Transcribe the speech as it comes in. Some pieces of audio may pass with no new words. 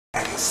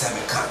7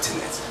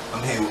 continents.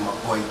 I'm here with my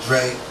boy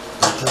Dre.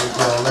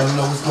 Let him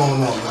know what's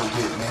going on a little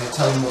bit, man.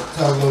 Tell him a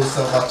little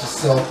something about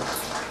yourself,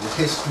 your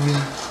history.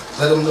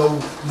 Let him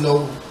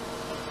know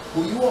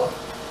who you are.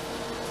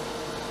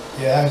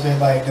 Yeah, how's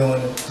everybody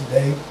doing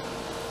today?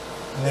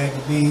 Glad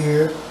to be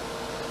here.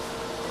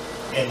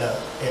 And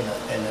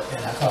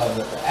I call it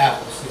the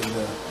apples,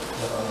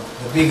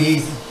 the Big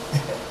Easy.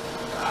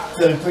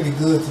 Feeling pretty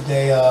good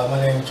today. My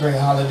name is Dre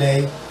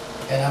Holiday,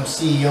 and I'm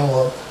CEO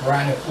of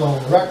Ryan & Flow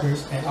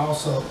Records and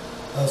also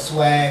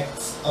Swag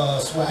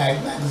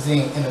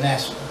Magazine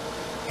International.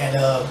 And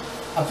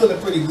I'm feeling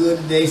pretty good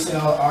today, seeing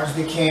all the artists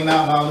that came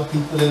out and all the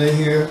people that are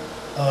here.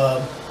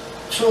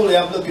 Truly,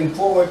 I'm looking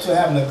forward to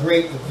having a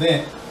great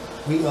event.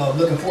 We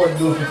looking forward to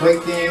doing some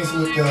great things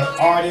with the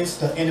artists,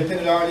 the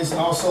independent artists,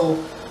 and also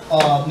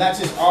not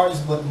just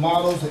artists but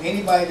models or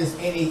anybody that's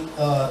any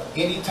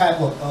type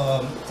of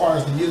as far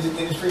as the music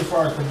industry, as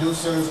far as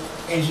producers,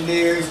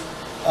 engineers,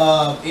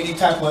 any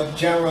type of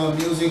genre of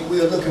music.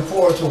 We are looking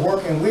forward to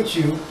working with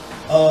you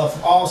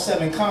from all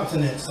 7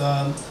 continents.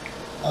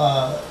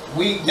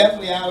 We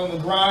definitely out on the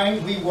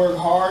grind. We work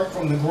hard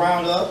from the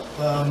ground up.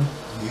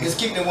 Just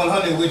keeping it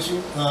 100 with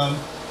you.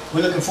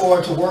 We're looking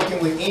forward to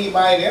working with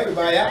anybody and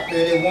everybody out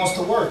there that wants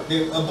to work.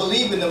 They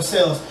believe in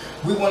themselves.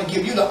 We want to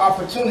give you the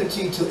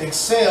opportunity to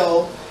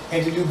excel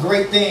and to do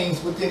great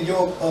things within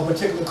your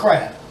particular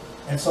craft.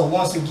 And so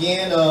once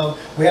again,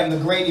 we're having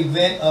a great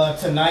event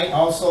tonight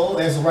also,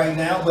 as of right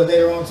now. But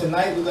later on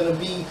tonight, we're going to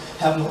be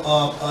having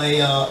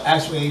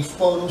actually a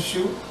photo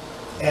shoot.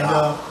 And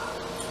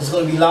it's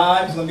going to be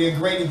live. It's going to be a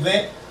great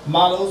event.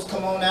 Models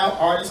come on out.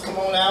 Artists come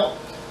on out.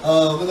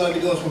 We're going to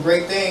be doing some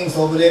great things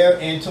over there,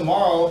 and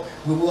tomorrow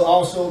we will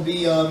also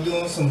be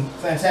doing some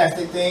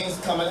fantastic things.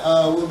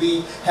 We'll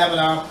be having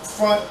our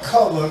front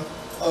cover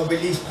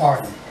release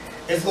party.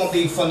 It's going to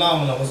be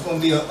phenomenal. It's going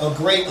to be a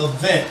great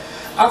event.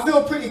 I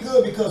feel pretty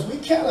good because we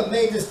kind of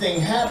made this thing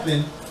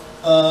happen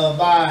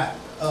by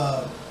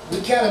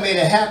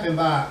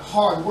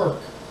hard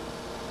work.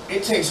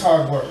 It takes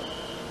hard work.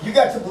 You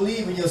got to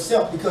believe in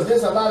yourself because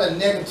there's a lot of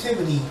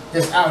negativity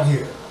that's out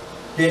here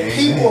that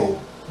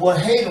people will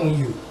hate on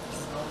you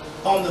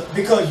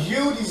because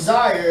you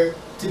desire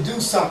to do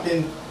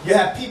something. You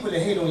have people that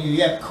hate on you.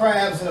 You have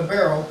crabs in a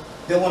barrel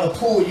that want to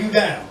pull you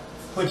down.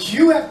 But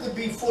you have to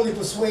be fully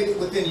persuaded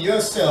within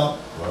yourself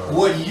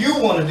what you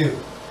want to do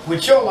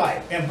with your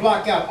life and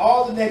block out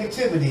all the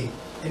negativity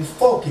and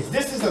focus.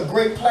 This is a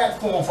great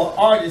platform for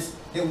artists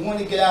that want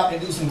to get out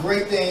and do some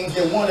great things.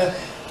 They want to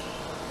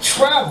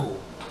travel.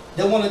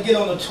 They want to get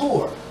on a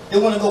tour. They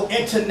want to go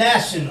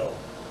international.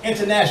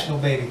 International,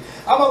 baby.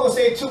 I'm not gonna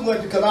say too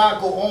much because I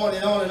go on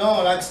and on and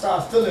on. I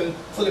start feeling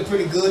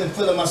pretty good and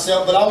feeling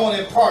myself. But I want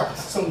to impart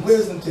some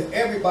wisdom to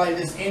everybody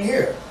that's in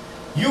here.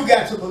 You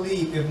got to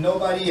believe if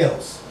nobody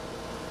else.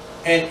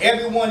 And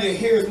everyone that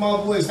hears my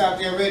voice out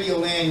there in Radio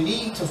Land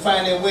need to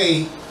find their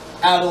way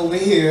out over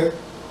here,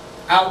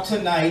 out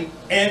tonight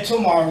and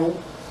tomorrow.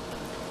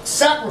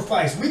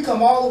 Sacrifice. We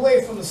come all the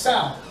way from the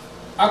South.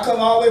 I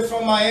come all the way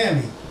from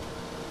Miami.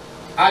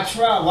 I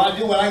travel. I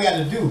do what I got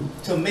to do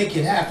to make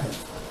it happen.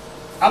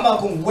 I'm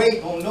not going to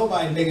wait on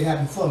nobody to make it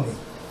happen for me.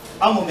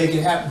 I'm going to make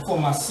it happen for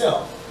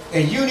myself.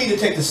 And you need to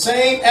take the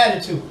same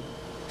attitude,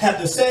 have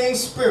the same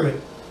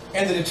spirit,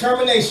 and the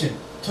determination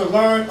to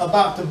learn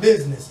about the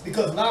business.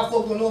 Because a lot of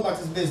folks don't know about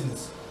this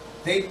business.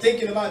 They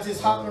thinking about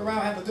just hopping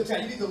around, having a good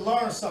time. You need to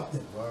learn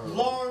something.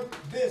 Learn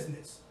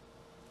business.